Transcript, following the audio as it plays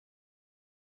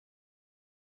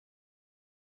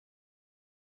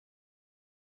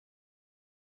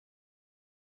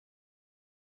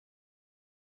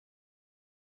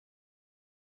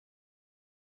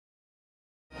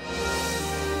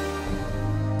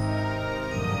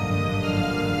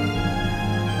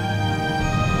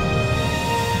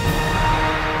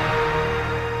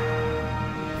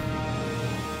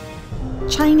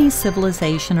Chinese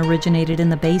civilization originated in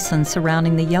the basins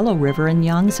surrounding the Yellow River and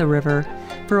Yangtze River.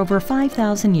 For over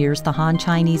 5,000 years, the Han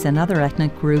Chinese and other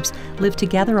ethnic groups lived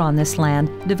together on this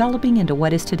land, developing into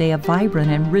what is today a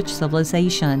vibrant and rich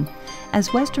civilization.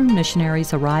 As Western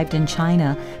missionaries arrived in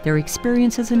China, their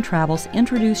experiences and travels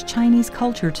introduced Chinese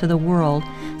culture to the world.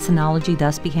 Sinology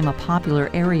thus became a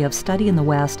popular area of study in the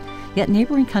West, yet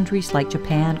neighboring countries like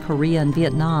Japan, Korea, and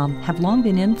Vietnam have long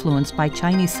been influenced by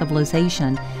Chinese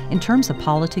civilization in terms of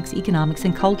politics, economics,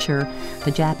 and culture.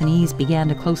 The Japanese began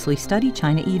to closely study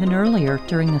China even earlier,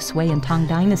 during the Sui and Tang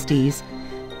dynasties.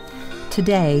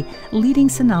 Today, leading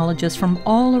sinologists from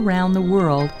all around the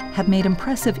world have made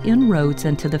impressive inroads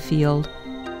into the field.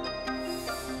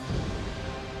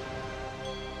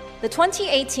 The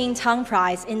 2018 Tang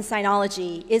Prize in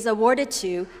Sinology is awarded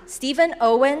to Stephen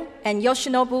Owen and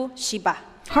Yoshinobu Shiba.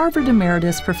 Harvard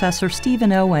Emeritus Professor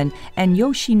Stephen Owen and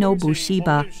Yoshinobu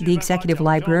Shiba, the executive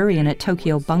librarian at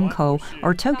Tokyo Bunko,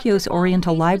 or Tokyo's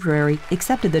Oriental Library,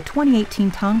 accepted the 2018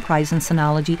 Tang Prize in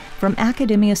Sinology from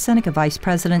Academia Sinica Vice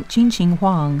President Jinqing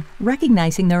Huang,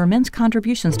 recognizing their immense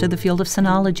contributions to the field of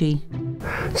sinology.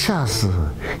 恰似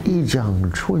一江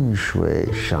春水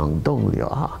向东流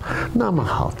啊，那么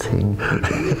好听。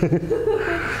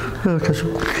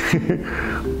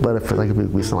But I feel like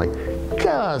we sound like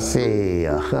可惜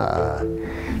啊，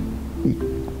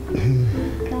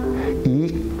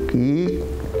一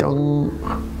江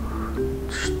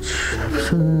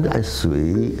春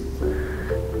水。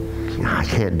I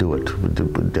can't do it.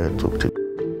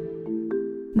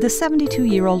 The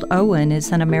 72-year-old Owen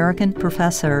is an American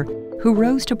professor who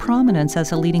rose to prominence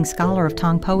as a leading scholar of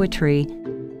Tang poetry.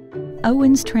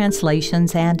 Owen's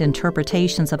translations and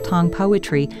interpretations of Tang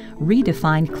poetry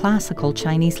redefined classical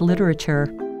Chinese literature.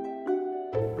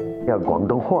 广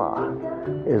东话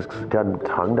is 跟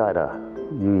唐代的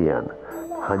语言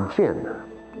很近。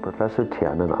Professor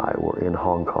Tian and I were in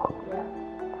Hong Kong.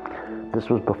 This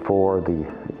was before the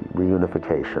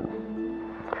reunification.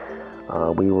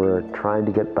 We were trying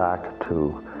to get back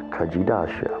to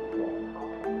Kajidashi.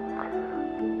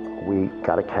 We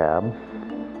got a cab.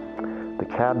 The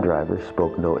cab driver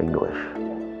spoke no English.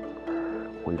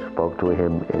 We spoke to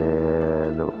him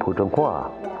in Putonghua.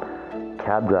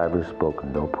 Cab driver spoke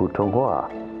no Putonghua.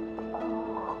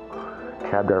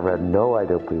 Cab driver had no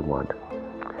idea what we want.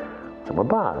 怎么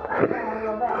办?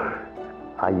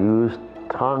 I used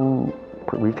Tang,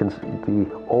 the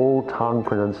old Tang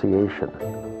pronunciation.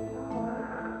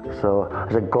 So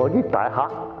I said, Kogi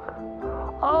Taihak.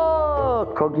 Oh,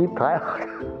 Kogi Taihak.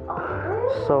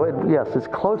 So yes, it's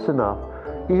close enough,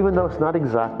 even though it's not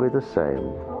exactly the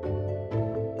same.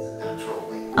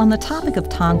 On the topic of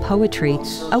Tang poetry,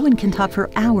 Owen can talk for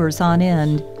hours on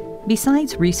end.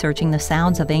 Besides researching the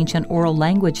sounds of ancient oral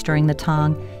language during the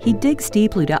Tang, he digs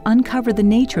deeply to uncover the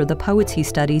nature of the poets he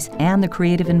studies and the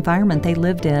creative environment they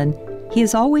lived in. He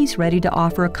is always ready to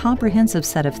offer a comprehensive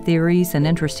set of theories and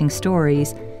interesting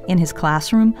stories. In his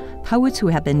classroom, poets who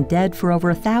have been dead for over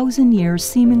 1,000 years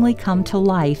seemingly come to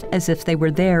life as if they were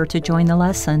there to join the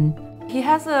lesson. He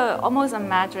has almost a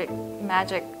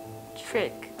magic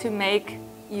trick to make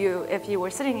you, if you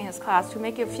were sitting in his class, to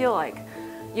make you feel like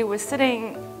you were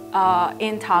sitting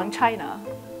in Tang China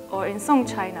or in Song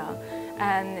China,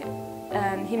 and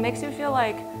he makes you feel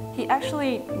like he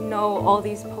actually know all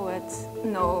these poets,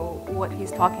 know what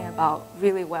he's talking about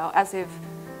really well, as if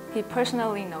he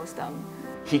personally knows them.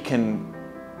 He can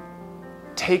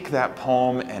take that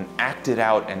poem and act it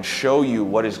out and show you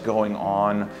what is going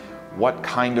on, what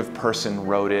kind of person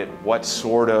wrote it, what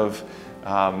sort of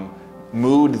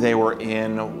mood they were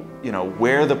in, you know,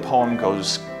 where the poem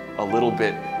goes a little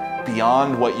bit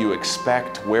beyond what you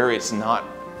expect, where it's not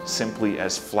simply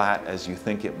as flat as you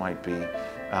think it might be.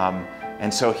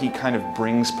 And so he kind of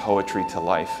brings poetry to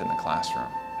life in the classroom.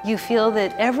 You feel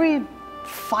that every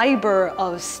fiber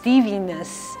of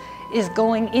Steviness is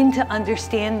going into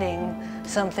understanding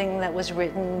something that was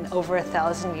written over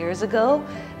 1,000 years ago,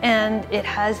 and it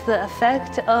has the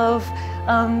effect of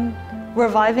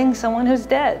reviving someone who's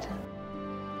dead.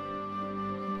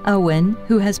 Owen,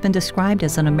 who has been described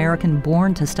as an American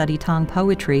born to study Tang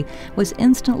poetry, was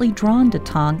instantly drawn to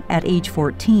Tang at age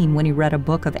 14 when he read a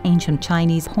book of ancient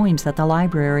Chinese poems at the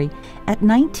library. At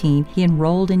 19, he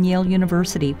enrolled in Yale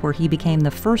University, where he became the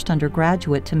first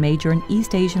undergraduate to major in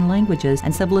East Asian languages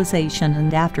and civilization,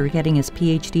 and after getting his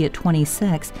PhD at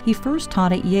 26, he first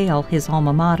taught at Yale, his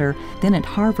alma mater, then at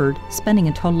Harvard, spending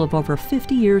a total of over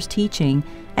 50 years teaching.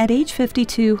 At age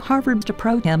 52, Harvard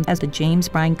approached him as the James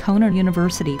Bryan Conner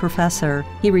University professor.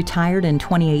 He retired in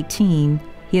 2018.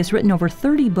 He has written over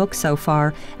 30 books so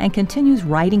far and continues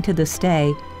writing to this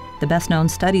day. The best-known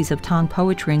studies of Tang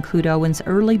poetry include Owen's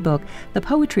early book, The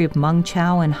Poetry of Meng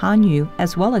Chao and Hanyu,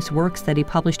 as well as works that he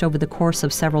published over the course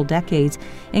of several decades,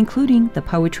 including The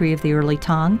Poetry of the Early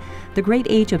Tang, The Great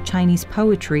Age of Chinese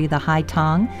Poetry, The High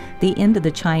Tang, The End of the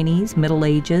Chinese, Middle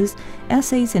Ages,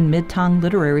 Essays in Mid-Tang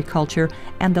Literary Culture,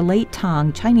 and The Late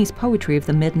Tang, Chinese Poetry of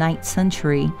the Mid-9th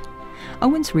Century.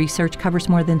 Owen's research covers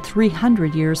more than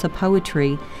 300 years of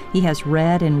poetry. He has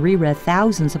read and reread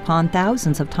thousands upon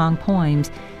thousands of Tang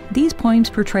poems. These poems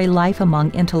portray life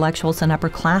among intellectuals and upper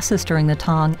classes during the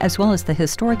Tang, as well as the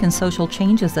historic and social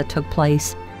changes that took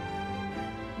place.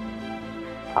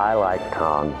 I like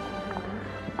Tang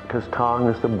because Tang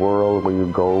is the world where you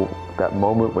go, that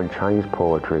moment when Chinese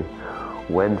poetry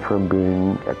went from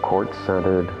being a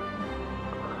court-centered,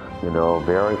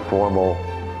 very formal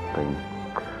thing,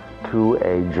 to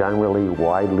a generally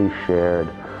widely shared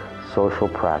social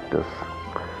practice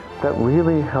that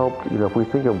really helped, if we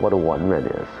think of what a one-man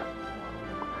is.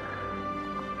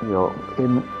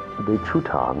 In the true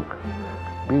Tang,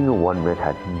 being a one-man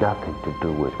had nothing to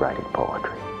do with writing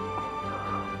poetry.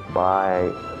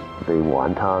 By the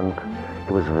Wan Tang,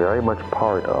 it was very much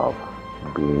part of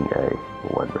being a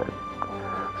one-man.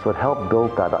 So it helped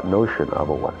build that notion of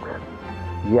a one-man.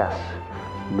 Yes,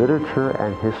 literature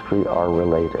and history are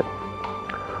related.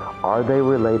 Are they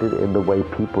related in the way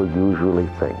people usually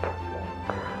think?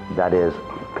 That is,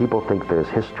 people think there's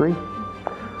history,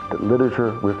 that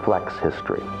literature reflects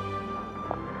history.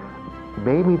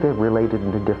 Maybe they're related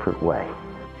in a different way.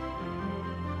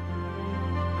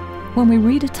 When we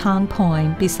read a Tang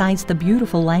poem, besides the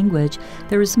beautiful language,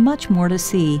 there is much more to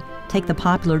see. Take the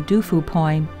popular Dufu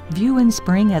poem, View in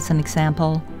Spring, as an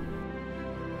example.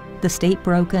 The state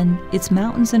broken, its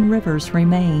mountains and rivers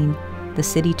remain. The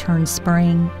city turns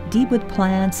spring, deep with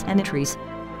plants and trees.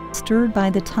 Stirred by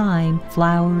the time,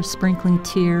 flowers sprinkling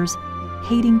tears,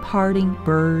 hating parting,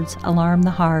 birds alarm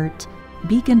the heart.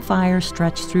 Beacon fire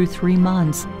stretched through 3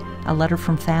 months. A letter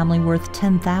from family worth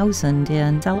 10,000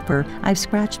 in Selper. I've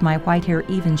scratched my white hair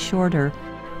even shorter,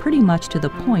 pretty much to the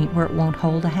point where it won't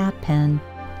hold a hat pin.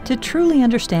 To truly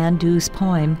understand Du's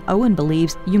poem, Owen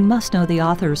believes you must know the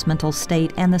author's mental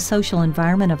state and the social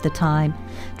environment of the time.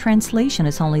 Translation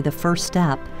is only the first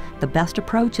step. The best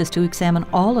approach is to examine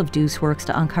all of Du's works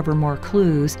to uncover more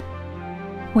clues.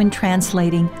 When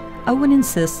translating, Owen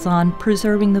insists on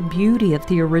preserving the beauty of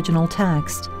the original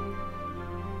text.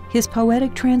 His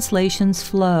poetic translations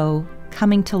flow,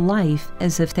 coming to life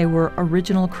as if they were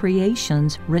original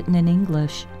creations written in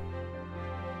English.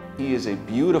 He is a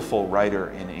beautiful writer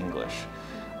in English.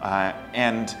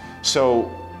 And so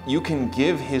you can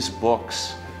give his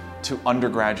books to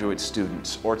undergraduate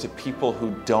students or to people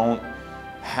who don't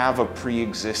have a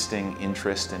pre-existing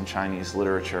interest in Chinese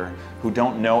literature, who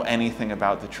don't know anything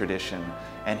about the tradition.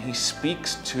 And he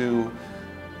speaks to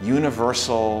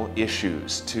universal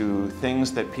issues, to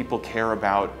things that people care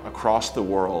about across the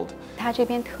world. 他这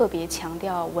边特别强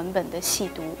调文本的细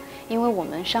读，因为我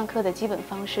们上课的基本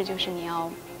方式就是你要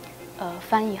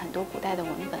翻译很多古代的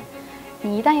文本。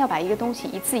你一旦要把一个东西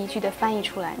一字一句的翻译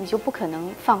出来，你就不可能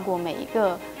放过每一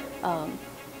个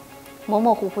模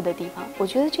模糊糊的地方。我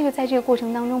觉得这个在这个过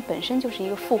程当中本身就是一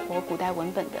个复活古代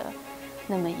文本的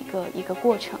那么一个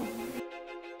过程。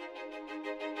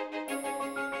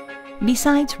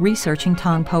 Besides researching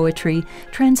Tang poetry,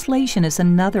 translation is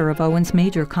another of Owen's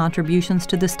major contributions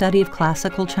to the study of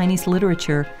classical Chinese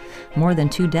literature. More than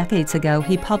 2 decades ago,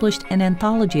 he published an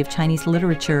anthology of Chinese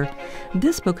literature.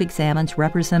 This book examines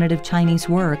representative Chinese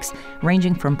works,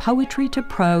 ranging from poetry to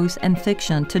prose and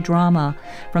fiction to drama,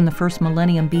 from the first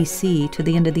millennium BC to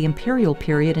the end of the imperial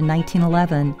period in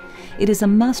 1911. It is a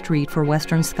must-read for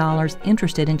Western scholars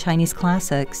interested in Chinese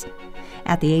classics.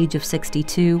 At the age of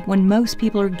 62, when most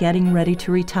people are getting ready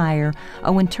to retire,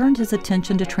 Owen turned his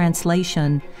attention to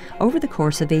translation. Over the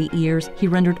course of 8 years, he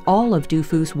rendered all of Du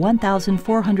Fu's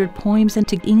 1,400 poems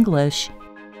into English.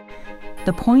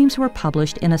 The poems were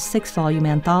published in a 6-volume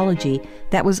anthology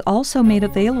that was also made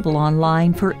available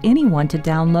online for anyone to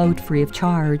download free of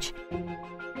charge.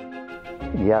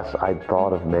 Yes, I'd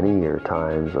thought of many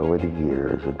times over the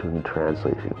years of doing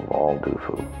translating of all Du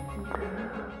Fu.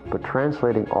 But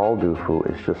translating all Du Fu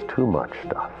is just too much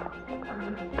stuff,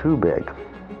 too big.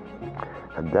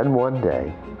 And then one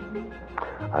day,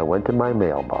 I went to my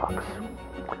mailbox,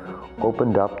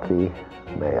 opened up the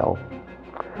mail,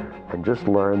 and just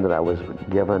learned that I was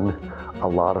given a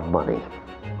lot of money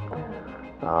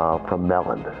from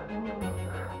Mellon,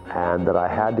 and that I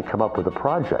had to come up with a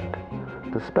project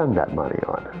to spend that money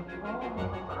on.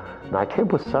 Now, I came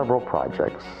up with several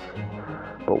projects,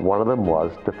 but one of them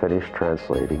was to finish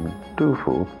translating Du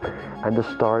Fu and to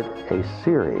start a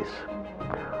series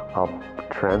of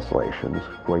translations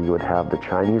where you would have the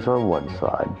Chinese on one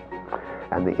side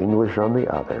and the English on the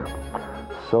other,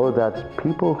 so that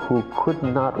people who could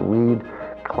not read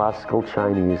classical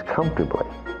Chinese comfortably,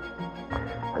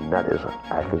 and that is,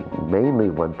 I think, mainly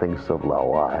one thinks of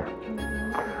Laureate,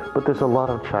 but there's a lot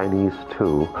of Chinese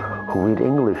too who read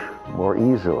English more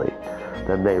easily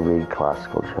than they read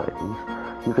classical Chinese.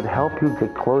 You could help you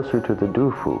get closer to the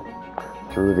Dufu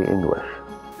through the English.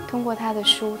 通过他的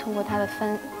书，通过他的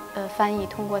翻译，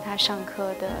通过他上课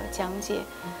的讲解，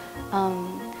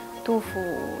杜甫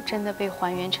真的被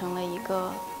还原成了一个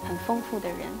很丰富的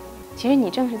人。其实你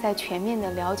正是在全面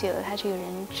的了解了他这个人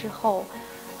之后，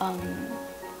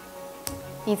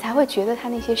你才会觉得他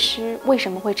那些诗为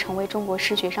什么会成为中国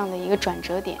诗学上的一个转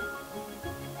折点。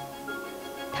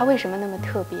他为什么那么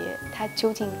特别？他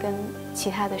究竟跟其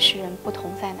他的诗人不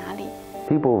同在哪里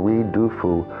 ？People read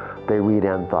Dufu, they read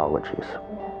anthologies,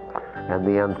 and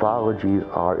the anthologies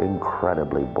are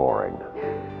incredibly boring.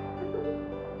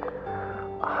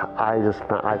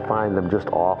 I find them just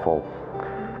awful.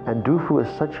 And Dufu is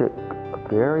such a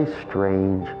very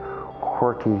strange,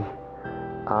 quirky,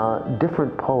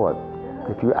 different poet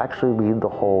if you actually read the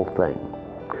whole thing.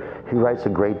 He writes a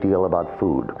great deal about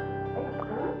food.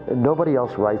 And nobody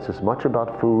else writes as much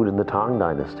about food in the Tang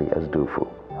Dynasty as Dufu.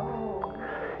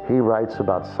 He writes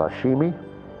about sashimi.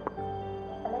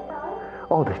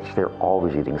 Oh, they're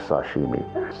always eating sashimi.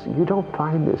 You don't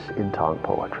find this in Tang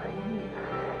poetry.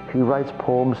 He writes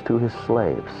poems to his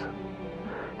slaves.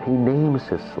 He names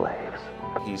his slaves.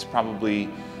 He's probably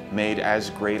made as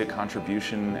great a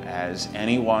contribution as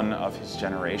anyone of his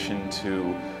generation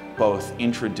to both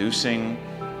introducing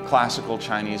classical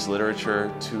Chinese literature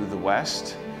to the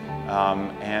West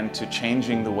and to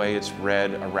changing the way it's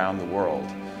read around the world.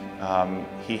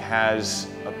 He has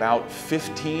about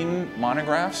 15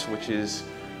 monographs, which is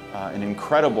an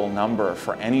incredible number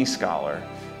for any scholar.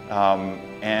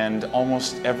 And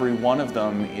almost every one of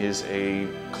them is a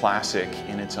classic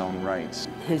in its own rights.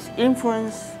 His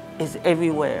influence is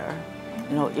everywhere,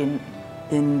 you know,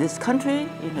 in this country,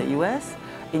 in the US,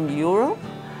 in Europe,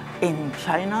 in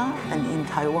China, and in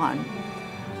Taiwan.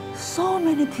 So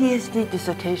many PhD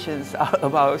dissertations are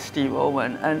about Steve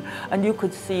Owen, and you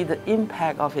could see the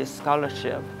impact of his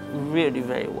scholarship really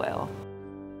very well.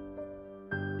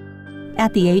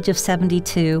 At the age of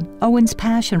 72, Owen's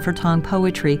passion for Tang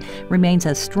poetry remains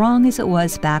as strong as it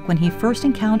was back when he first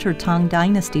encountered Tang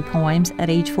Dynasty poems at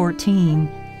age 14.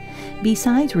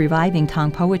 Besides reviving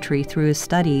Tang poetry through his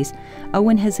studies,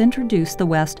 Owen has introduced the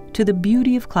West to the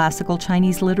beauty of classical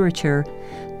Chinese literature.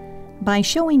 By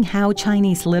showing how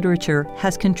Chinese literature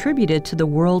has contributed to the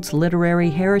world's literary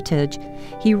heritage,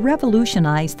 he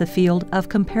revolutionized the field of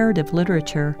comparative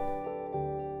literature.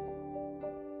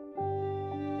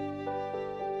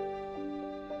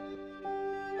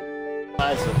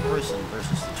 Size of the person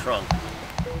versus the trunk.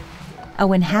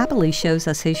 Owen happily shows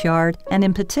us his yard, and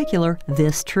in particular,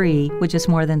 this tree, which is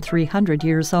more than 300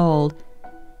 years old.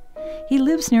 He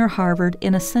lives near Harvard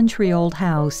in a century-old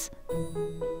house.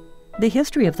 The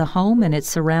history of the home and its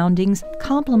surroundings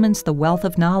complements the wealth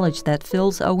of knowledge that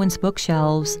fills Owen's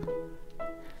bookshelves.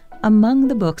 Among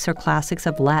the books are classics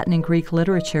of Latin and Greek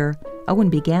literature. Owen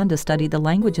began to study the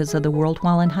languages of the world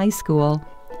while in high school.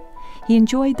 He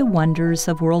enjoyed the wonders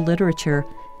of world literature,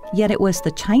 yet it was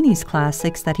the Chinese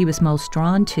classics that he was most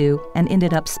drawn to and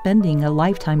ended up spending a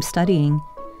lifetime studying.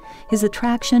 His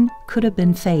attraction could have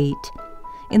been fate.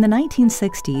 In the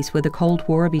 1960s, with the Cold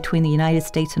War between the United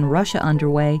States and Russia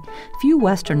underway, few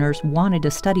Westerners wanted to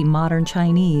study modern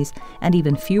Chinese, and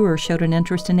even fewer showed an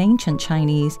interest in ancient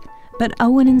Chinese. But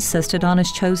Owen insisted on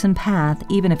his chosen path,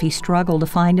 even if he struggled to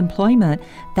find employment.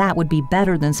 That would be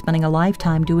better than spending a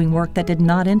lifetime doing work that did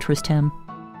not interest him.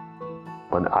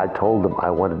 When I told them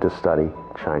I wanted to study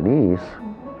Chinese,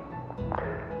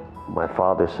 my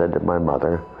father said to my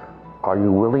mother, "Are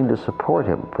you willing to support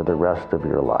him for the rest of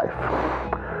your life?"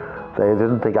 They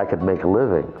didn't think I could make a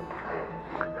living.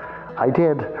 I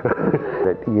did.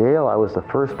 At Yale, I was the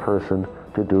first person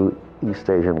to do East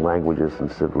Asian languages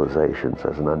and civilizations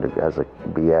as a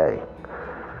BA.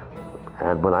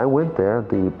 And when I went there,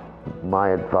 my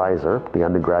advisor, the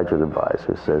undergraduate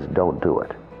advisor, says, "Don't do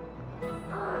it."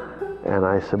 And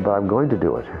I said, "But I'm going to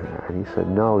do it." And he said,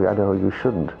 "No, you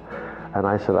shouldn't." And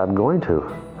I said, "I'm going to."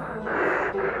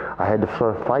 I had to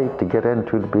sort of fight to get in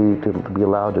to be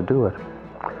allowed to do it.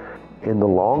 In the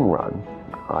long run,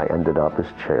 I ended up as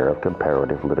chair of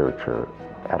comparative literature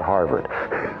at Harvard.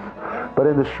 But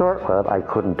in the short run, I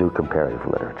couldn't do comparative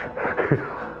literature.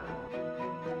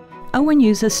 Owen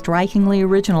uses strikingly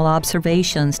original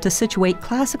observations to situate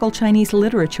classical Chinese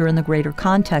literature in the greater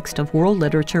context of world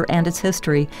literature and its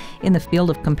history. In the field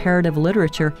of comparative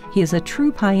literature, he is a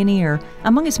true pioneer.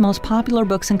 Among his most popular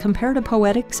books in comparative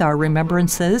poetics are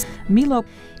Remembrances, Milo,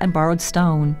 and Borrowed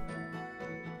Stone.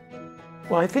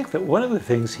 Well, I think that one of the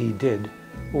things he did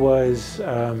was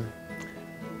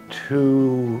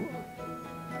to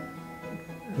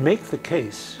make the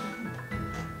case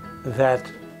that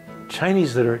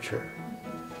Chinese literature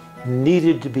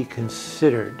needed to be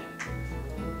considered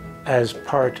as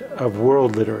part of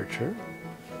world literature,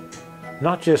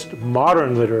 not just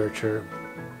modern literature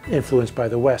influenced by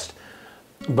the West,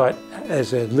 but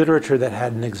as a literature that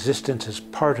had an existence as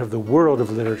part of the world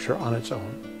of literature on its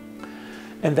own.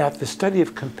 And that the study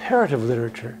of comparative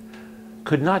literature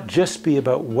could not just be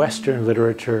about Western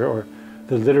literature or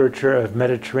the literature of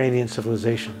Mediterranean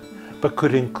civilization, but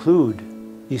could include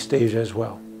East Asia as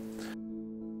well.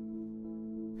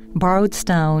 Borrowed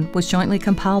Stone was jointly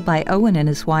compiled by Owen and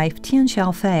his wife, Tian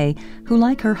Xiaofei, who,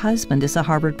 like her husband, is a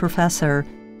Harvard professor.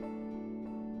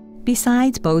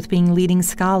 Besides both being leading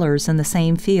scholars in the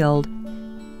same field,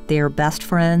 they are best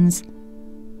friends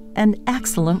and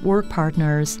excellent work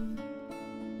partners.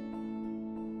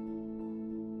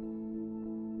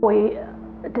 We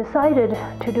decided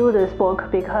to do this book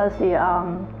because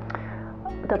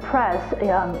the press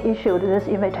issued this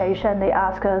invitation. They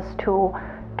asked us to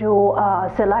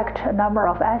select a number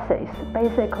of essays,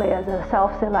 basically as a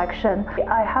self-selection.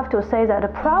 I have to say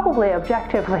that probably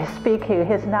objectively speaking,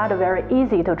 he's not very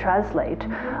easy to translate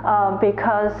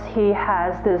because he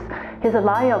has his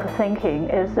line of thinking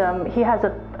is, he has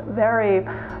a very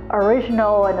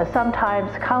original and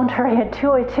sometimes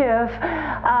counterintuitive.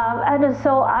 And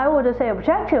so I would say,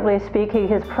 objectively speaking,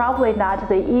 he's probably not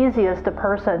the easiest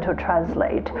person to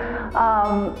translate.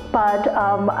 But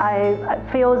I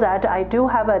feel that I do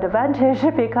have an advantage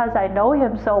because I know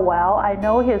him so well. I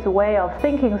know his way of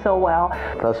thinking so well.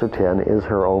 Professor Tian is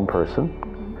her own person.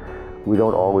 We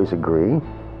don't always agree.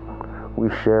 We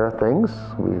share things,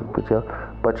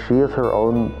 but she is her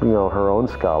own, her own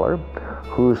scholar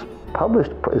who's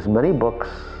published as many books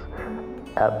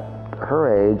at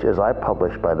her age as I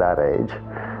published by that age.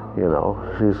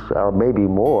 She's, or maybe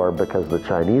more because the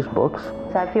Chinese books.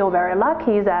 I feel very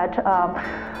lucky that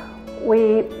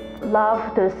we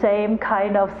love the same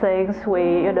kind of things.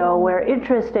 We're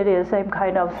interested in the same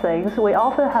kind of things. We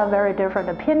often have very different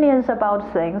opinions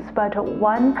about things, but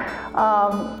one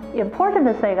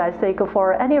important thing I think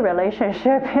for any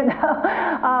relationship,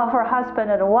 for husband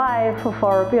and wife,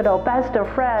 for best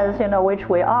of friends, which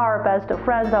we are best of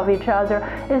friends of each other,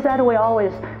 is that we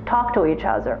always talk to each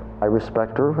other. I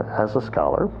respect her as a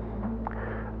scholar,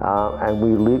 and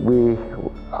we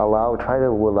try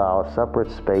to allow a separate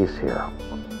space here.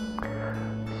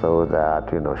 So that,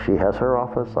 she has her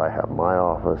office, I have my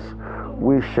office.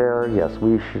 We share, yes,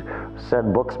 we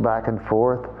send books back and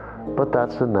forth, but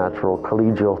that's a natural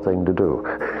collegial thing to do.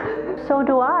 So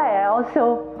do I. I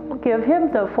also give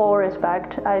him the full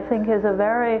respect. I think he's a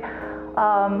very,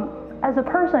 as a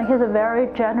person, he's a very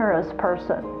generous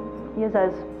person. He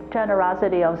has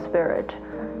generosity of spirit.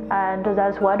 And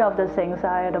that's one of the things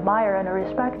I admire and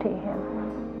respect in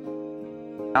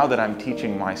him. Now that I'm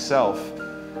teaching myself,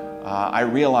 I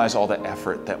realize all the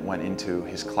effort that went into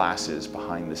his classes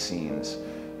behind the scenes.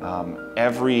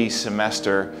 Every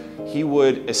semester, he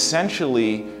would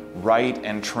essentially write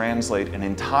and translate an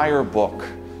entire book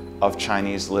of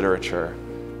Chinese literature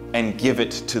and give it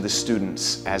to the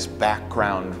students as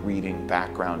background reading,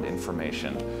 background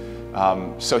information.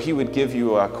 So he would give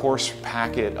you a course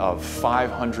packet of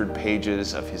 500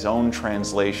 pages of his own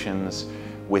translations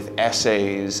with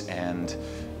essays and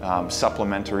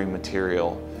supplementary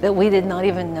material. That we did not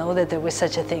even know that there was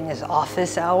such a thing as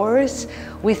office hours.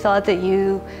 We thought that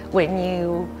when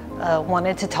you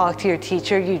wanted to talk to your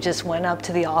teacher, you just went up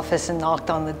to the office and knocked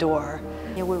on the door.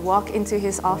 You would walk into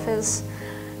his office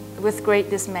with great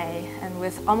dismay and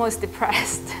with almost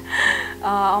depressed,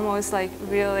 almost like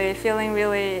feeling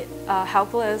really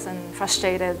helpless and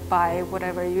frustrated by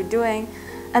whatever you're doing.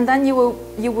 And then you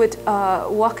would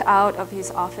walk out of his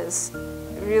office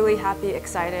really happy,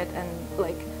 excited, and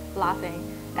like laughing,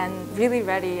 and really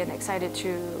ready and excited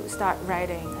to start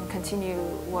writing and continue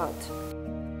work.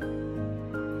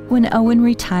 When Owen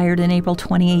retired in April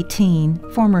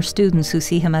 2018, former students who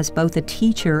see him as both a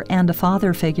teacher and a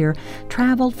father figure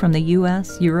traveled from the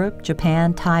U.S., Europe,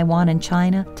 Japan, Taiwan, and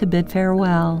China to bid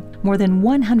farewell. More than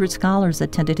 100 scholars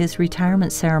attended his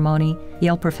retirement ceremony.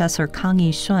 Yale professor Kang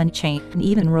Yi-shun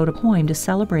even wrote a poem to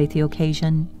celebrate the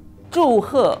occasion. 祝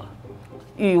贺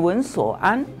语文所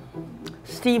安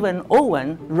Stephen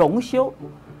Owen 荣休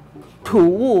吐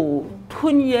雾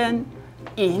吞烟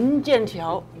迎剑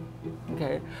桥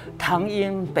 ，OK， 唐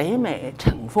因北美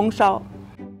逞风骚。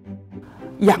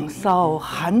 仰烧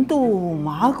寒度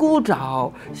麻姑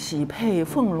爪，喜配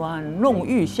凤鸾弄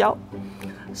玉箫。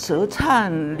舌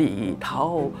灿里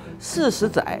桃40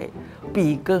载，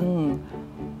笔耕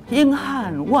英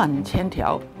汉万千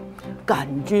条。感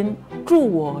君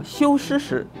助我修诗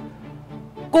时，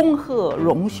恭贺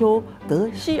荣休得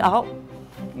西敖。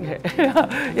Okay.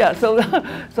 Yeah, so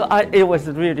it was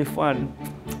really fun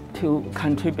to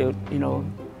contribute,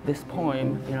 this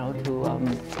poem,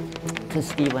 to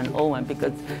Stephen Owen,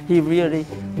 because he really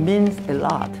means a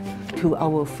lot to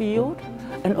our field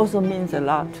and also means a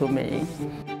lot to me.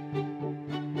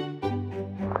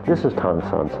 This is Tang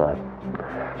Sansai.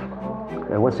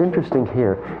 And what's interesting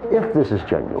here, if this is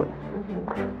genuine,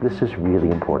 this is really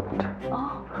important.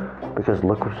 Because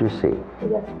look what you see.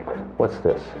 What's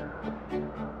this?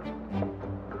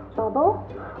 Bubble?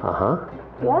 Uh-huh.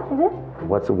 Yeah, is it?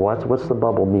 What's the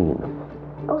bubble mean?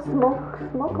 Oh, smoke.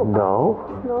 No.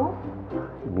 No?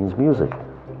 It means music.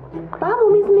 Bubble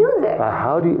means music.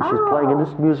 She's playing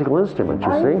a musical instrument,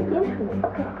 you see? Instrument,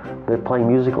 okay. They're playing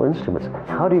musical instruments.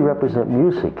 How do you represent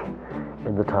music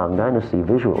in the Tang Dynasty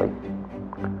visually?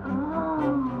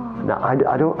 Now, I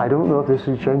don't know if this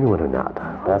is genuine or not.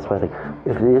 That's why I think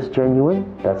if it is genuine,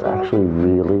 that's actually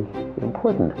really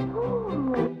important.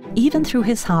 Even through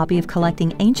his hobby of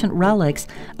collecting ancient relics,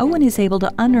 Owen is able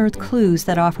to unearth clues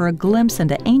that offer a glimpse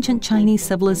into ancient Chinese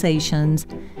civilizations.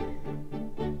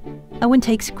 Owen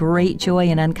takes great joy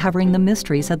in uncovering the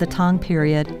mysteries of the Tang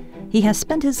period. He has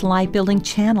spent his life building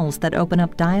channels that open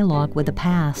up dialogue with the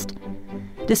past.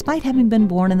 Despite having been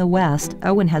born in the West,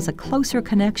 Owen has a closer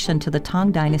connection to the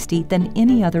Tang Dynasty than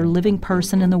any other living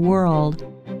person in the world.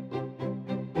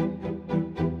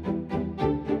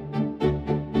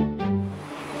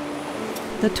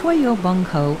 The Toyo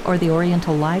Bunko, or the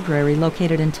Oriental Library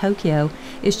located in Tokyo,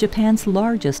 is Japan's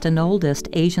largest and oldest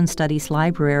Asian studies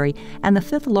library and the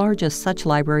 5th largest such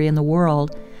library in the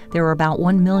world. There are about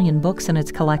 1 million books in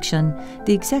its collection.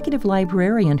 The executive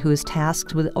librarian who is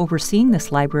tasked with overseeing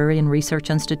this library and research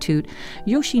institute,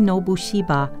 Yoshinobu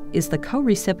Shiba, is the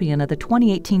co-recipient of the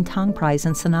 2018 Tang Prize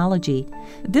in Sinology.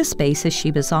 This space is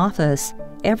Shiba's office.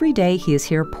 Every day he is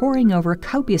here poring over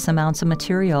copious amounts of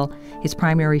material. His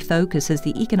primary focus is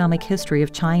the economic history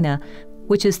of China,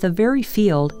 which is the very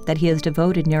field that he has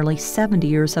devoted nearly 70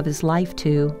 years of his life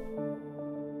to.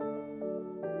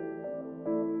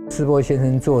 斯波先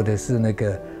生做的是那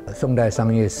个宋代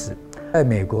商业史，在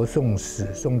美国宋史、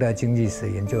宋代经济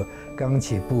史研究刚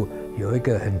起步，有一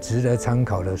个很值得参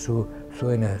考的书，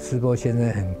所以呢，斯波先生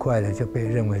很快的就被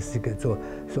认为是一个做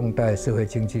宋代社会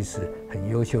经济史很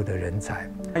优秀的人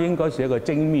才。他应该是一个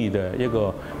精密的一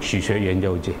个史学研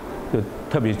究者，就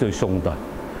特别是对宋代，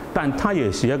但他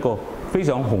也是一个非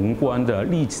常宏观的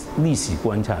历史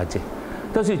观察者。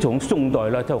但是从宋代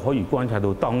呢，就可以观察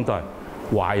到当代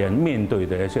华人面对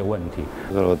的一些问题。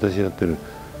だから私やってる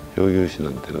商業誌な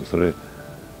んていうの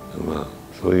は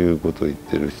そういうことを言っ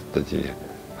てる人たちに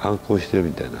反抗してる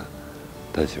みたいな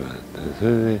立場だったね。そ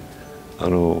れで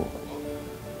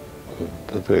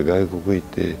例えば外国行っ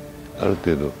てある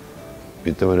程度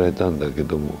認められたんだけ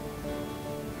ども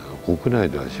国内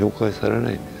では紹介されな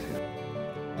いんですよ。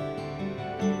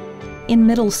 In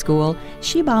middle school,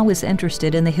 Shiba was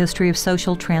interested in the history of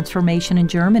social transformation in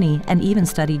Germany and even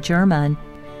studied German.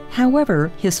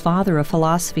 However, his father, a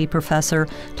philosophy professor,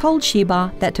 told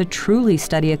Shiba that to truly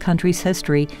study a country's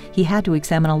history, he had to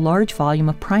examine a large volume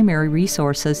of primary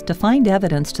resources to find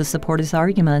evidence to support his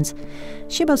arguments.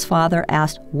 Shiba's father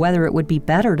asked whether it would be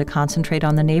better to concentrate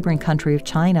on the neighboring country of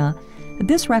China.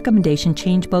 This recommendation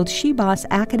changed both Shiba's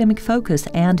academic focus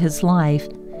and his life.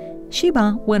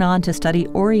 Shiba went on to study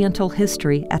Oriental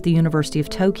history at the University of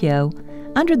Tokyo.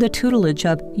 Under the tutelage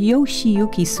of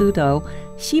Yoshiyuki Sudo,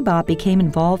 Shiba became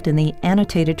involved in the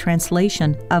annotated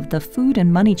translation of the Food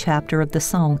and Money chapter of the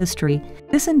Song history.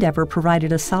 This endeavor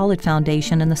provided a solid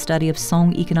foundation in the study of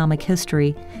Song economic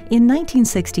history. In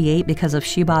 1968, because of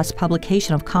Shiba's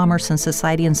publication of Commerce and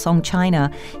Society in Song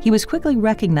China, he was quickly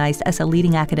recognized as a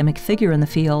leading academic figure in the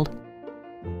field.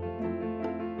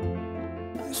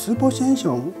 石波先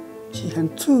生是很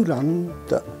自然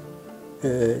的，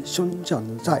生长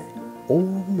在欧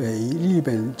美、日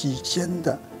本之间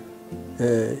的，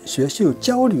学术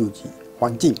交流的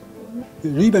环境。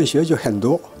日本学者很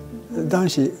多，但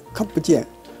是看不见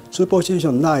石波先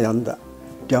生那样的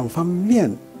两方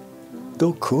面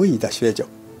都可以的学者。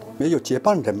没有接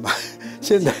班人嘛，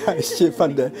现在接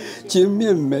班的前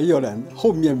面没有人，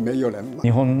后面没有人。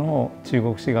日本の中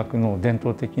国史学の伝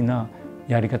統的な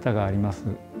やり方があります。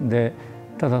で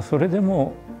ただそれで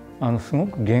もすご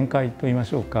く限界といいま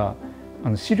しょうか、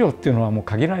資料っていうのはもう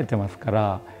限られてますか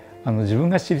ら、自分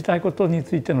が知りたいことに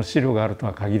ついての資料があると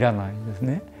は限らないんです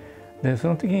ね。でそ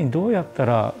の時にどうやった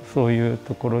らそういう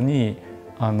ところに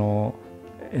アプ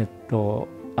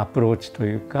ローチと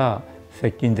いうか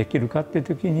接近できるかっていう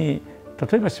時に、例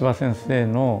えば柴先生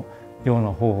のような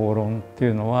方法論ってい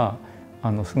うのは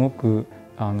すごく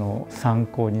参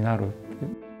考になる。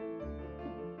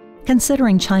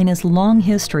Considering China's long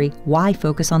history, why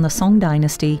focus on the Song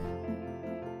dynasty?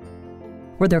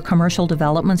 Were there commercial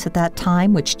developments at that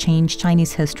time which changed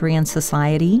Chinese history and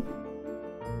society?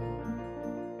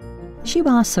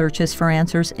 Shiba searches for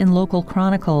answers in local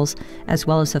chronicles, as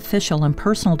well as official and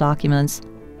personal documents.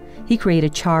 He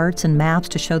created charts and maps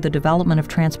to show the development of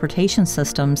transportation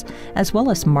systems, as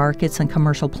well as markets and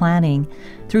commercial planning.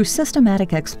 Through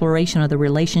systematic exploration of the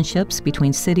relationships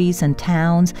between cities and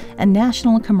towns and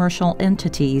national and commercial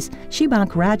entities, Shiba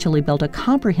gradually built a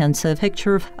comprehensive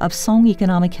picture of Song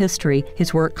economic history.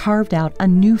 His work carved out a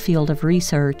new field of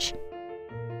research.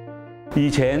 以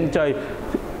前在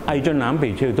魏晉南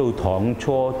北朝到唐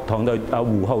初、唐到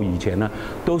胡後以前呢，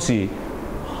都是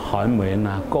寒門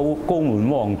啊，高門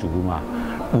望族嘛。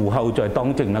胡後在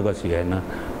當政那個時候呢，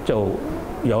就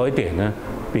有一點呢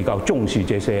比較重視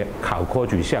這些考科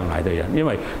舉上來的人，因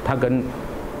為他跟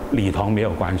李唐沒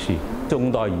有關係。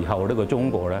宋代以後，那個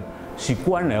中國呢是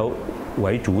官僚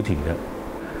為主體的。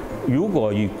如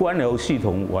果以官僚系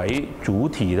統為主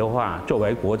體的話，作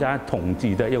為國家統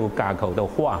治的一個架構的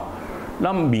話，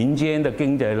那民間的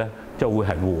經濟呢就會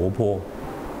很活潑。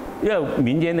因為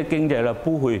民間的經濟呢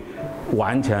不會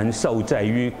完全受制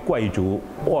於貴族、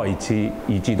外資，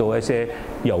以至到一些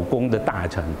有功的大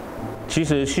臣。其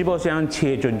實西坡鄉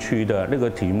切進去的那個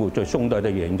題目，在宋代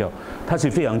的研究，它是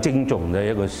非常精準的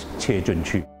一個切進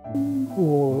去。中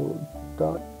國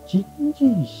的經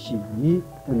濟史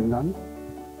很難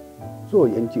做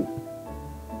研究，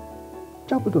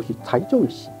差不多是財政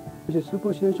史，而且西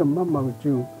坡先生慢慢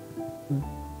就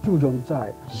注重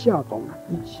在下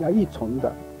一層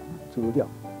的資料，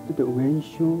這個文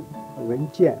書、文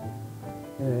件，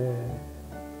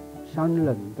商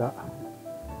人的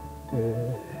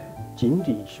經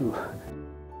理書。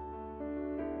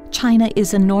China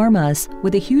is enormous,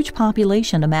 with a huge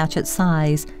population to match its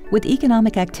size. With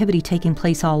economic activity taking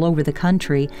place all over the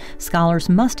country, scholars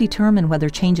must determine whether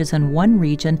changes in one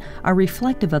region are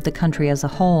reflective of the country as a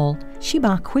whole.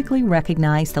 Shiba quickly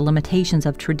recognized the limitations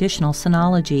of traditional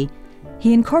sinology.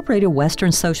 He incorporated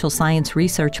Western social science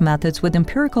research methods with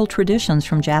empirical traditions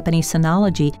from Japanese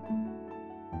sinology.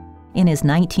 In his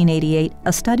 1988,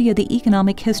 A Study of the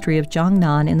Economic History of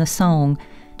Jiangnan in the Song,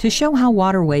 to show how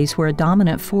waterways were a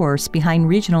dominant force behind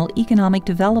regional economic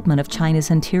development of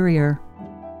China's interior.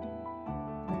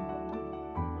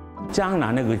 江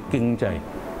南那个经济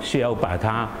是要把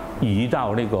它移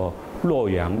到那个洛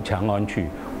阳、长安去，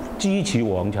支持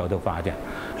王朝的发展。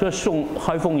所以宋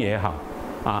开封也好，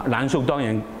南宋当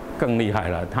然更厉害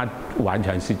了，它完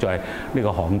全是在那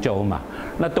个杭州嘛。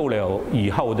那到了以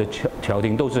后的朝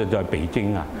廷都是在北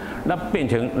京啊，那变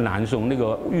成南宋那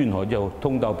个运河就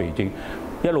通到北京。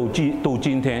一路到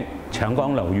今天，长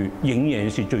江流域仍然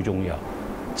是最重要。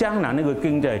江南那个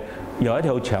经济有一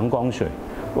条长江水，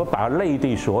我把内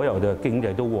地所有的经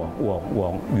济都往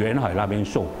沿海那边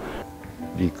送。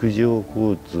陸上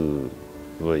交通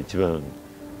は一番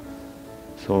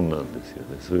損なんですよ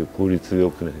ね。そういう効率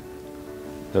よくね。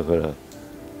だから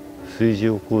水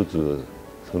上交通は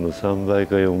その3倍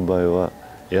か4倍は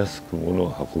安く物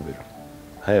を運べる。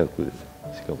早くで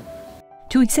す。しかも。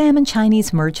To examine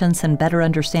Chinese merchants and better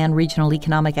understand regional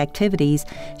economic activities,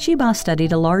 Shiba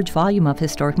studied a large volume of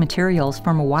historic materials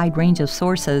from a wide range of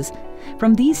sources.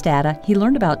 From these data, he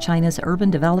learned about China's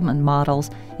urban development models.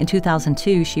 In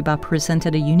 2002, Shiba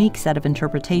presented a unique set of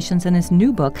interpretations in his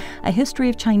new book, A History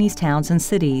of Chinese Towns and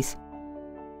Cities.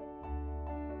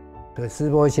 施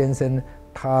波先生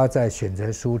他在选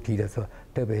择书题的时候，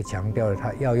特别强调了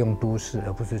他要用都市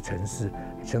而不是城市。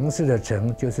城市的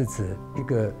城就是指一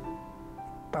个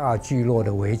大聚落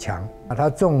的围墙，它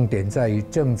重点在于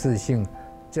政治性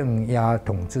镇压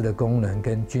统治的功能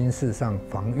跟军事上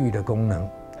防御的功能。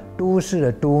都市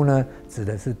的都呢，指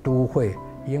的是都会，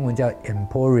英文叫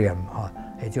emporium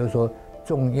也就是说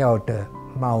重要的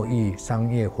贸易商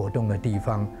业活动的地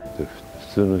方。普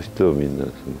通の人はみんな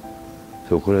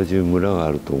そこら中村が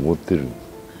あると思ってる。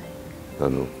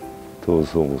闘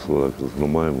争もそうだけどその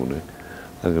前もね。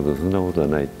だけどそんなことは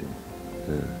ないって。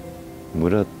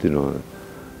村っていうのは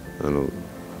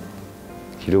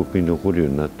記録に残るよう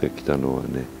になってきたのは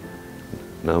ね、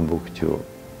南北朝、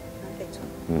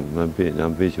南北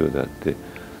朝であって、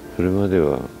それまで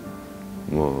は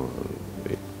もう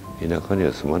田舎に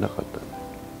は住まなかった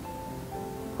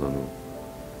んで、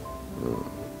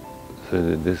それ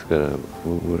でですから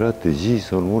村って字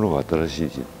そのものが新しい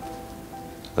字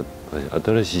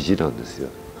なんですよ。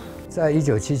在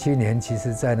1977年，其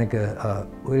实在那个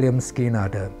William Skinner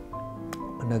的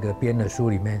那个编的书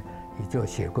里面，也就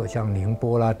写过像宁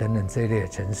波啦等等这一类的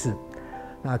城市。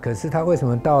那可是他为什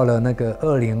么到了那个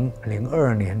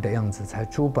2002年的样子才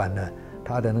出版了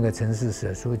他的那个城市史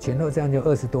的书？前后这样就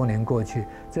20多年过去，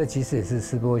这其实也是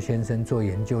斯波先生做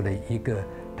研究的一个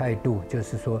态度，就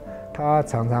是说他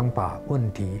常常把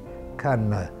问题看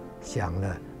了、想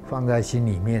了，放在心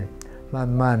里面，慢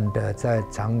慢的在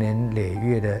长年累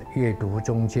月的阅读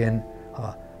中间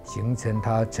形成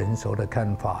他成熟的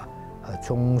看法，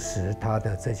充实他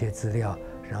的这些资料，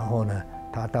然后呢，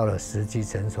他到了时机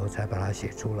成熟才把它写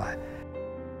出来。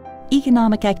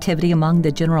Economic activity among the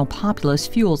general populace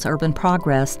fuels urban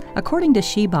progress. According to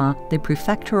Shiba, the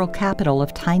prefectural capital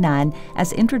of Tainan,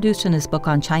 as introduced in his book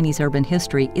on Chinese urban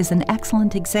history, is an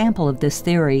excellent example of this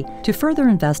theory. To further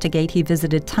investigate, he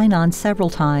visited Tainan several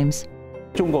times.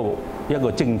 中国一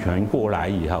个政权过来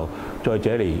以后，在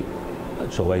这里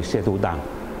所谓settle down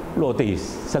落地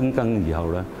生根以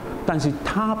后呢，但是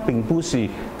它并不是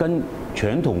跟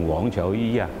传统王朝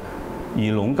一样以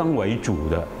农耕为主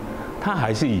的。它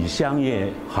还是以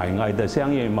海外的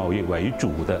商业贸易为主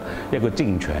的一个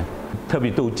政权，特别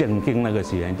到正经那个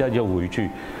时间，他就会去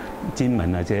金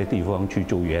门啊这些地方去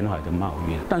做沿海的贸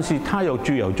易。但是它有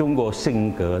具有中国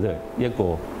性格的一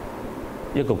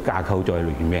个架构在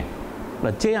里面。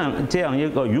那这样一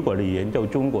个，如果你研究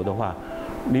中国的话，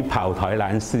你跑台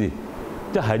南市，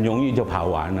就很容易就跑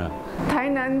完了。台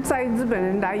南在日本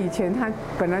人来以前，它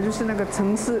本来就是那个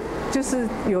城市，就是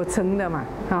有城的嘛，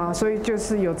所以就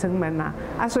是有城门嘛，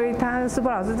所以他斯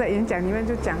波老师在演讲里面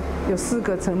就讲有4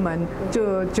个城门，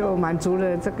就满足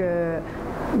了这个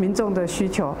民众的需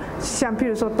求。像譬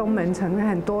如说东门城，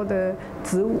很多的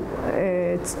植物，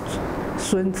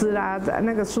笋子啦，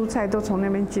那个蔬菜都从那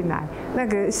边进来，那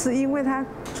个是因为他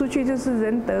出去就是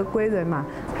仁德归仁嘛。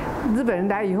日本人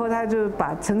来以后，他就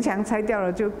把城墙拆掉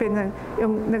了，就变成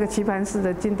用那个棋盘式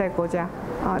的近代国家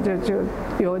就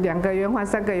有2个圆环、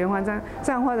3个圆环，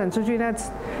这样发展出去，那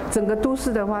整个都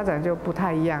市的发展就不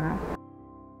太一样啊。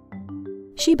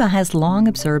Shiba has long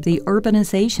observed the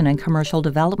urbanization and commercial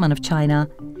development of China.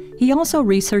 He also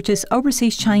researches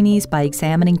overseas Chinese by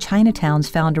examining Chinatowns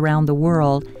found around the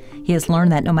world. He has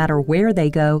learned that no matter where they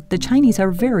go, the Chinese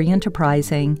are very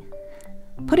enterprising.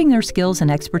 Putting their skills and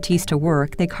expertise to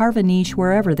work, they carve a niche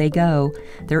wherever they go.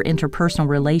 Their interpersonal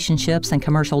relationships and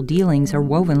commercial dealings are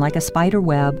woven like a spider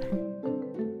web.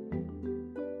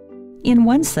 In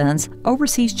one sense,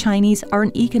 overseas Chinese are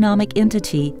an economic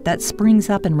entity that springs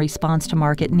up in response to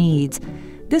market needs.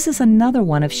 This is another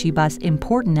one of Shiba's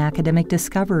important academic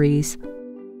discoveries.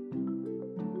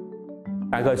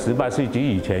 大概18世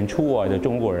纪以前出外的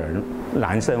中国人，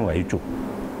男生为主，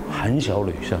很少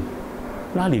女生。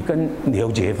那你跟有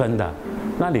结婚的，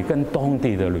那你跟当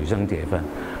地的女生结婚，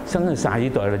甚至下一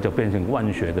代呢就变成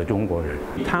混血的中国人，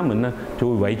他们呢就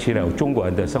会维持了中国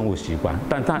人的生活习惯，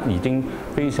但他已经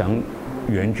非常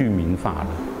原住民化了。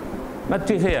那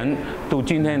这些人到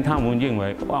今天，他们认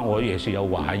为我也是有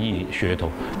华裔血统。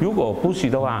如果不是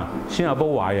的话，新加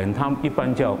坡华人他们一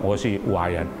般叫我是华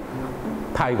人，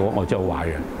泰国我叫华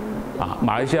人，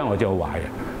马来西亚我叫华人。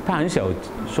他很少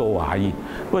说华裔，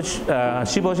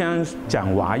西波先生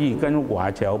讲华裔跟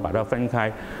华侨把它分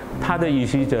开，他的意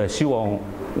思就是希望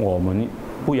我们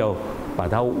不要把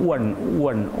它混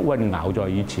淆在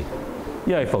一起，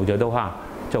因为否则的话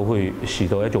就会使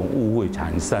到一种误会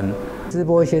产生。斯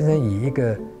波先生以一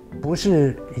个不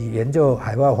是以研究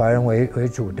海外华人为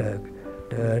主的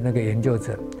那个研究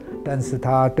者，但是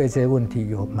他对这些问题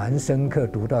有蛮深刻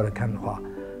独到的看法。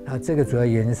那这个主要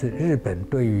原因是日本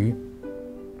对于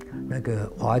那个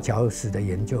华侨史的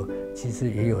研究，其实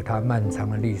也有它漫长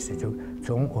的历史。就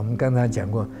从我们刚才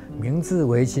讲过，明治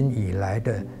维新以来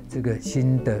的这个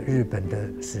新的日本的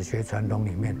史学传统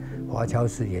里面，华侨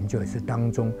史研究也是当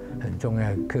中很重要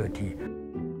的课题。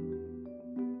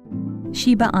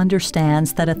Shiba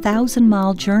understands that a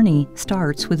 1,000-mile journey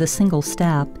starts with a single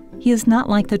step. He is not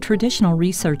like the traditional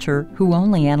researcher who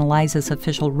only analyzes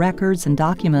official records and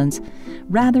documents.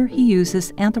 Rather, he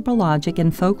uses anthropologic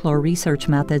and folklore research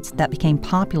methods that became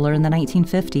popular in the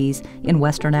 1950s in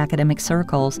Western academic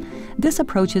circles. This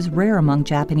approach is rare among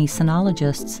Japanese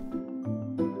sinologists.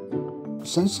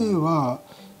 先生は、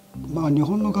日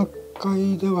本の学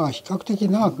会では比較的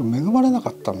長く恵まれなか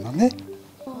ったんだね。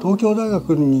東京大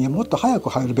学にもっと早く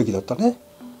入るべきだったね。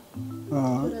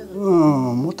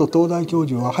もっと東大教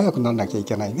授は早くならなきゃい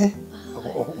けないね。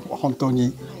本当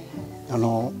に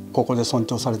ここで尊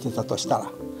重されてたとしたら、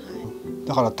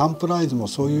だからタンプライズも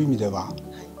そういう意味では、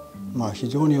非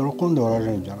常に喜んでおられ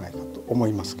るんじゃないかと思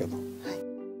いますけど。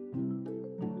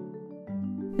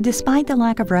Despite the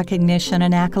lack of recognition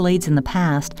and accolades in the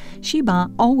past, Shiba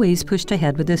always pushed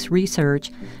ahead with this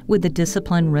research. With the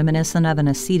discipline reminiscent of an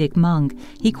ascetic monk,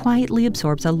 he quietly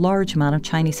absorbs a large amount of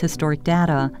Chinese historic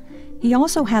data. He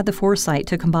also had the foresight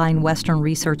to combine Western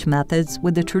research methods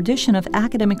with the tradition of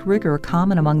academic rigor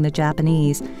common among the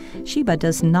Japanese. Shiba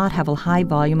does not have a high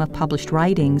volume of published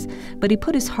writings, but he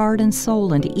put his heart and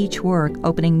soul into each work,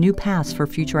 opening new paths for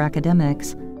future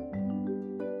academics.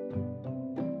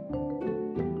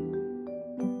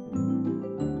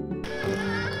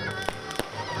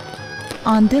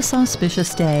 On this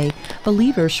auspicious day,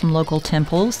 believers from local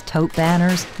temples tote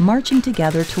banners, marching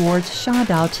together towards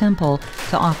Shadao Temple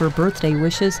to offer birthday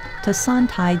wishes to San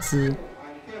Taizi.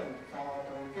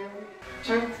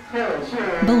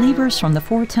 Believers from the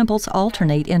 4 temples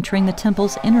alternate entering the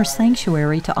temple's inner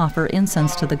sanctuary to offer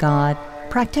incense to the god.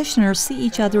 Practitioners see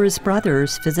each other as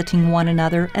brothers, visiting one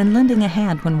another and lending a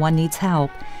hand when one needs help.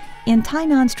 In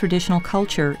Tainan's traditional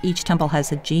culture, each temple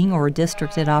has a jing or a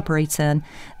district it operates in.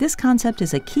 This concept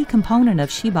is a key component of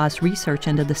Shiba's research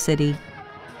into the city.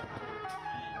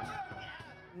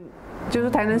 就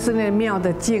是台南市内庙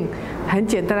的境，很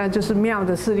简单的就是庙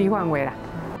的势力范围啦。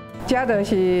加的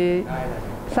是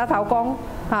沙头公，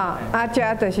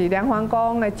加的是梁皇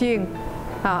宫的境，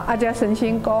加神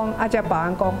仙宫，加保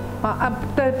安宫，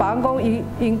对保安宫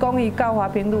因公于高华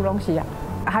平路拢是啊。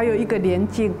 还有一个连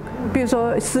境，比如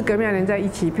说4个庙连在一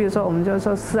起，比如说我们就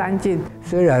说四安境。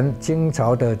虽然清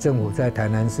朝的政府在台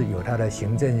南市有它的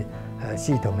行政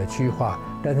系统的区划，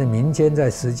但是民间在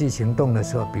实际行动的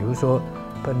时候，比如说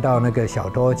碰到那个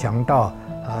小偷强盗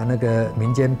那个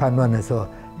民间叛乱的时候，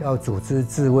要组织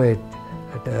自卫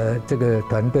的这个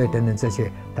团队等等这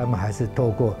些，他们还是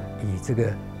透过以这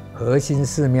个核心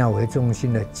寺庙为中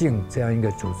心的境这样一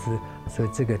个组织，所以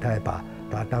这个他也把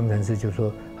它当成是就是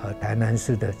说。 台南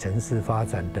市的城市发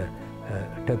展的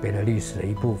特别的历史的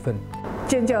一部分。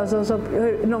建教的时候说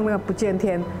会弄那个不见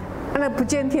天，那不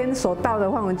见天所到的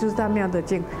范围就是他庙的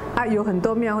境有很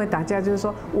多庙会打架，就是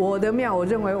说我的庙我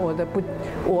认为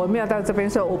我庙到这边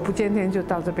时候我不见天就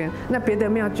到这边，那别的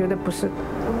庙觉得不是，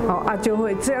就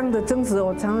会这样的争执，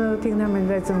我常常听他们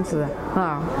在争执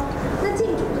那境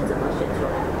主是怎么选出来？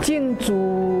境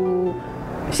主。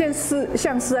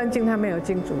 像四安境，它没有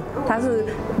境主，它是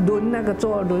轮那个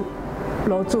做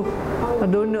楼主，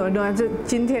轮就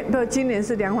今年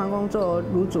是梁皇宫做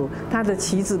炉主，他的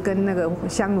旗子跟那个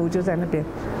香炉就在那边。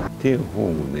天本を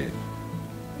ね、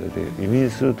だって移民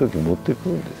する時持ってく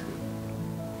るんで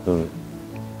すよ。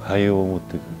灰を持っ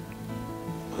て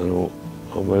くる。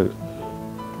あんまり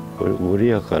ご利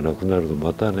益がなくなると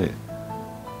またね、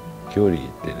郷里行っ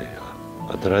てね、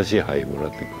新しい灰もら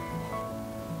ってくる。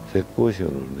 浙江省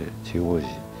のね地方紙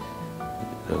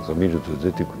なんか見ると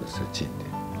出てくるんですよ地って。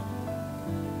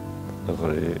だか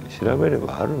らね調べれ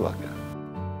ばあるわけだ。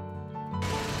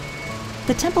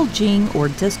 The temple jing or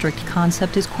district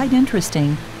concept is quite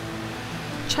interesting.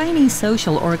 Chinese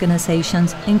social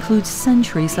organizations include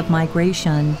centuries of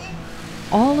migration.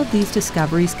 All of these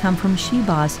discoveries come from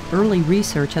Shiba's early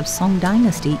research of Song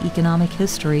Dynasty economic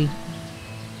history.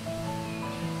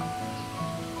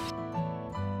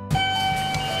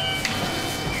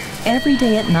 Every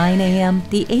day at 9 a.m.,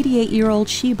 the 88-year-old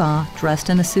Shiba, dressed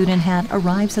in a suit and hat,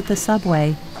 arrives at the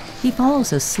subway. He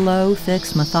follows a slow,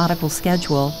 fixed, methodical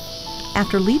schedule.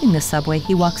 After leaving the subway,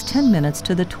 he walks 10 minutes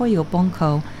to the Toyo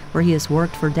Bunko, where he has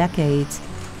worked for decades.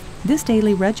 This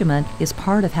daily regimen is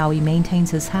part of how he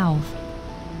maintains his health.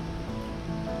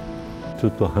 ちょ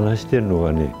っと話してるの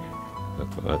がね、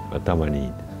頭にいい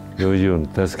んです。用事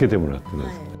を助けてもらってま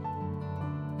す。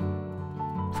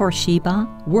 For Shiba,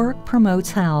 work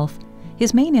promotes health.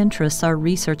 His main interests are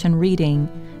research and reading.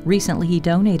 Recently, he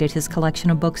donated his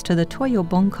collection of books to the Toyo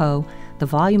Bunko. The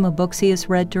volume of books he has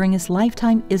read during his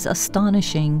lifetime is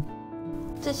astonishing.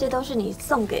 这些都是你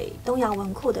送给东洋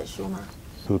文库的书吗？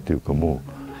そうっていうかも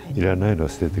ういらないの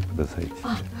捨ててくださいって。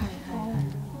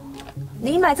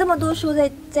你买这么多书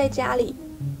在家里，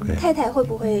太太会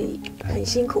不会很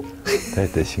辛苦？太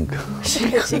太辛苦。是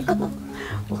很辛苦。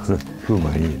不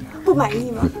满意。不满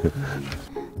意吗？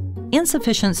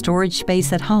 Insufficient storage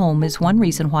space at home is one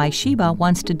reason why Shiba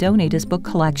wants to donate his book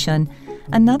collection.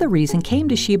 Another reason came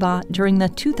to Shiba during the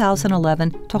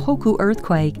 2011 Tohoku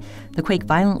earthquake. The quake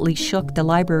violently shook the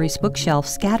library's bookshelf,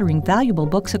 scattering valuable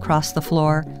books across the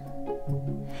floor.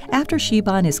 After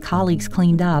Shiba and his colleagues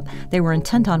cleaned up, they were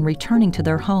intent on returning to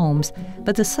their homes,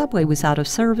 but the subway was out of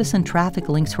service and traffic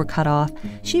links were cut off.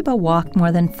 Shiba walked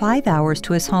more than 5 hours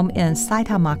to his home in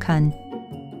Saitama-kun.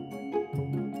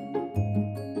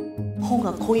 本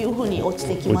がこういう風に落ち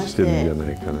てきまして、落ちてるんじゃ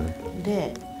ないかな。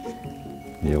で、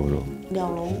にゃおろ。にゃ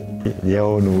おろ。にゃ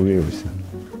おの上をし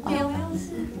た。にゃおろ。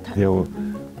にゃお、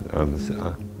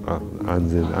安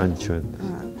全安全。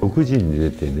6時に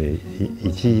出てね、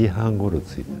1時半頃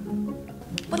着い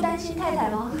た。不担心太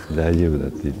太吗？大丈夫だ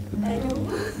って言ってた。大丈夫。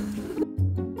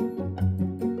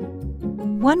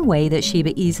One way that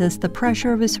Shiba eases the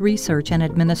pressure of his research and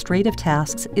administrative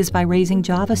tasks is by raising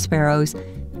Java sparrows.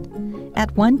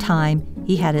 At one time,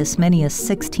 he had as many as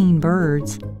 16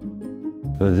 birds.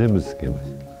 全部つけまし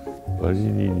た。割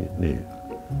にね、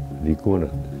利口な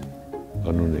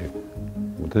んです。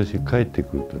私帰って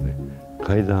くるとね、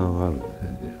階段があるんです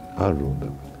よね。あるんだ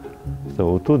から。そしたら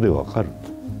音でわかる。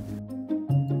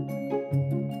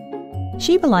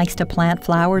Shiba likes to plant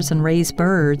flowers and raise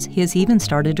birds. He has even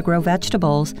started to grow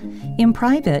vegetables. In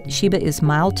private, Shiba is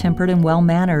mild-tempered and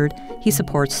well-mannered. He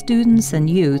supports students and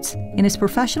youths. In his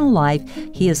professional life,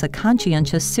 he is a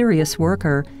conscientious, serious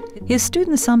worker. His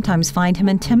students sometimes find him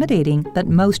intimidating, but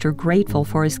most are grateful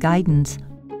for his guidance.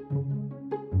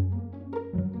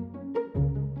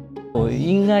 我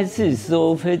应该是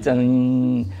说非常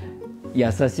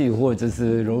優しい或者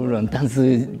是柔软，但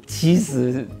是其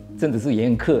实真的是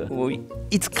严苛。我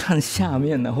一直看下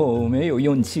面，然后没有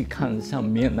勇气看上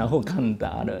面，然后看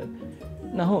答了。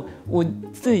然后我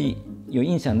最有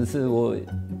印象的是我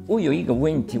有一个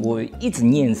问题，我一直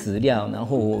念资料，然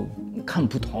后我看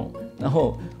不懂，然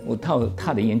后我到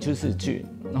他的研究室去，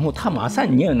然后他马上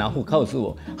念，然后告诉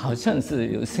我，好像是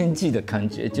有生气的感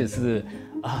觉，就是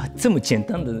这么简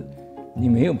单的。 你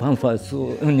没有办法说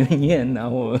念，然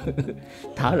後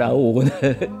打擾我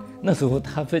的。那時候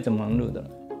他非常忙碌的。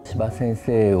柴先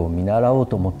生を見習おう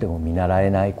と思っても見習え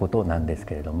ないことなんです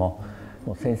けれども、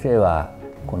先生は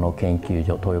この研究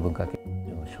所、東洋文化研究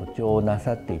所の所長をな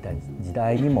さっていた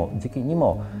時期に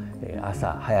も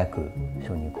朝早く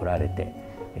所に来られて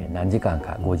何時間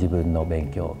かご自分の勉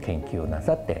強研究をな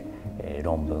さって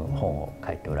論文本を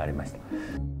書いておられました。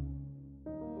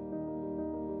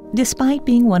 Despite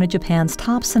being one of Japan's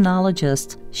top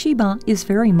sinologists, Shiba is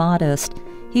very modest.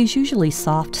 He is usually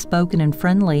soft-spoken and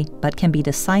friendly, but can be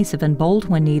decisive and bold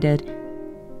when needed.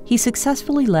 He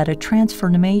successfully led a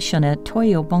transformation at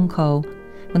Toyo Bunko.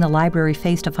 When the library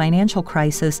faced a financial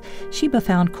crisis, Shiba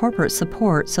found corporate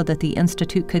support so that the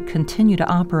institute could continue to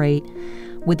operate.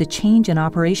 With the change in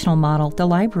operational model, the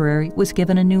library was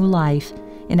given a new life.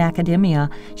 In academia,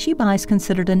 Shiba is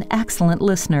considered an excellent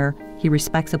listener. He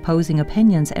respects opposing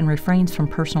opinions and refrains from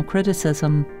personal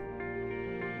criticism.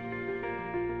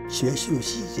 学术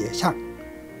细节上，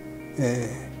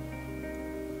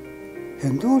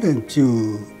很多人就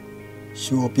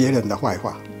说别人的坏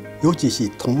话，尤其是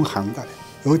同行的人，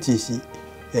尤其是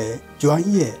专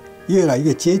业越来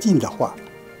越接近的话，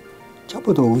差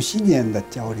不多50年的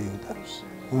交流的，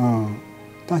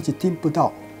但是听不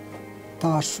到。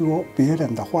 他说别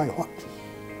人的坏话。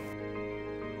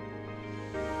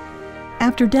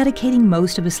 After dedicating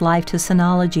most of his life to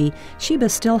sinology, Shiba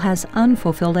still has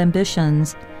unfulfilled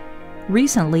ambitions.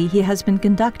 Recently, he has been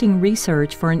conducting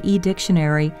research for an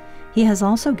e-dictionary. He has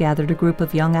also gathered a group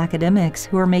of young academics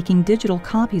who are making digital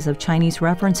copies of Chinese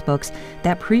reference books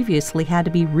that previously had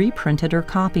to be reprinted or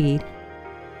copied.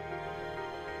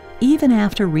 Even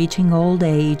after reaching old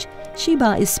age,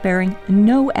 Shiba is sparing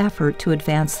no effort to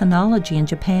advance sinology in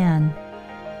Japan.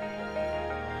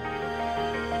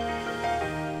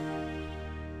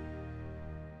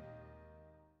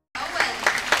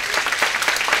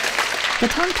 The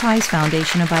Tang Prize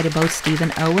Foundation invited both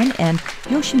Stephen Owen and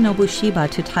Yoshinobu Shiba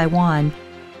to Taiwan.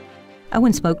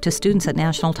 Owen spoke to students at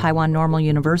National Taiwan Normal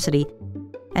University,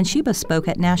 and Shiba spoke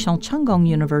at National Chunggong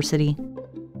University.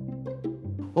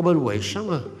 我们为什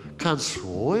么看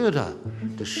所有的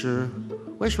诗？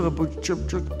为什么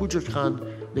不只看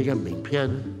那个名片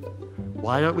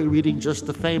 ？Why aren't we reading just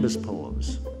the famous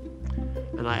poems?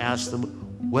 And I asked them,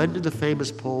 when did the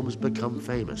famous poems become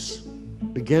famous?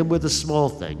 Begin with the small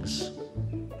things.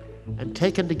 And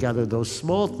taken together, those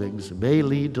small things may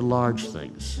lead to large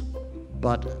things.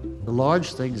 But the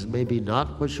large things may be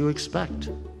not what you expect.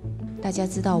 大家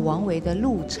知道王维的《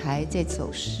鹿柴》这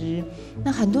首诗，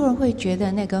那很多人会觉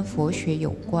得那跟佛学有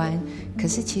关，可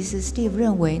是其实 Steve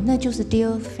认为那就是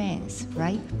deer fence,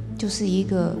 right？ 就是一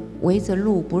个围着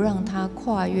鹿不让它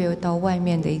跨越到外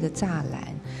面的一个栅栏。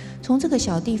从这个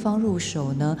小地方入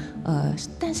手呢，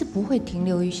但是不会停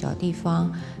留于小地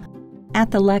方。At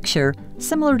the lecture,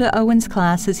 similar to Owen's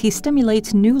classes, he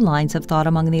stimulates new lines of thought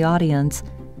among the audience.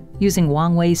 Using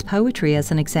Wang Wei's poetry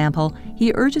as an example,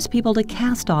 he urges people to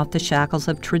cast off the shackles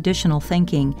of traditional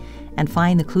thinking and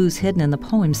find the clues hidden in the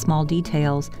poem's small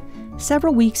details.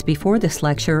 Several weeks before this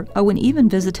lecture, Owen even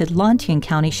visited Lantian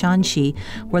County, Shanxi,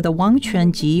 where the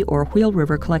Wangquanji, or Wheel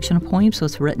River collection of poems,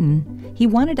 was written. He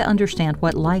wanted to understand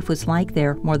what life was like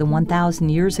there more than 1,000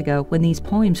 years ago when these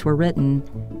poems were written.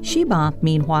 Shiba,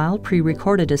 meanwhile,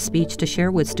 pre-recorded a speech to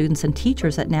share with students and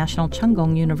teachers at National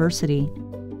Chunggong University.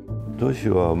 都市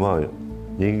はまあ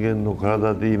人間の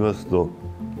体で言いますと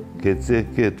血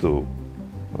液系と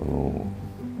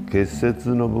結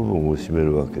節の部分を占め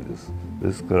るわけです。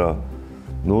ですから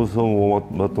農村を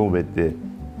まとめて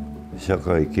社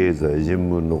会経済人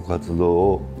文の活動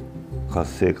を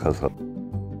活性化さ。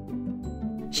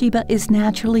Shiba is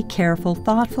naturally careful,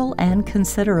 thoughtful, and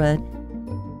considerate.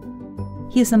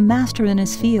 He is a master in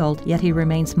his field, yet he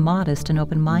remains modest and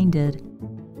open-minded.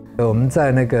 我们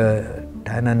在那个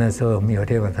台南的时候，我们有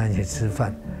天晚上一起吃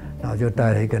饭，然后就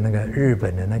带了一个那个日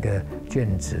本的那个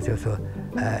卷子，就说，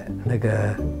那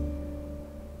个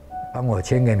帮我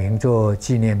签个名做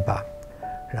纪念吧。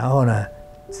然后呢，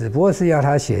只不过是要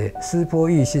他写“斯波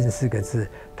玉信”4个字，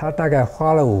他大概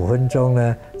花了5分钟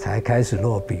呢才开始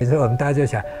落笔。所以我们大家就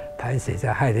想，潘谁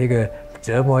在害了一个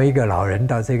折磨一个老人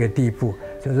到这个地步，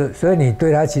就是所以你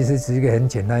对他其实只是一个很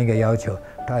简单一个要求，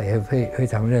他也会非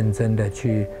常认真的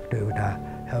去对付他。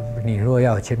你若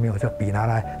要签名，我说笔拿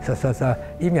来，刷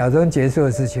，1秒钟结束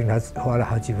的事情，他花了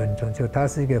好几分钟，就他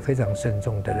是一个非常慎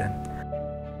重的人。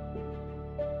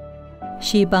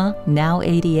Shiba, now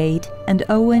 88, and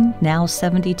Owen, now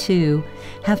 72,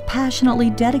 have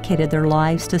passionately dedicated their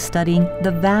lives to studying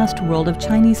the vast world of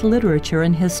Chinese literature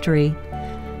and history.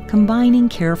 Combining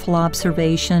careful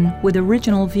observation with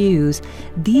original views,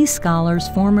 these scholars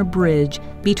form a bridge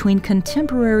between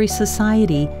contemporary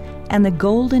society and the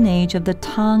golden age of the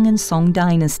Tang and Song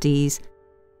dynasties,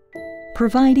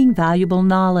 providing valuable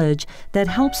knowledge that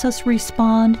helps us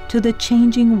respond to the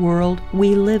changing world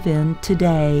we live in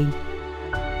today.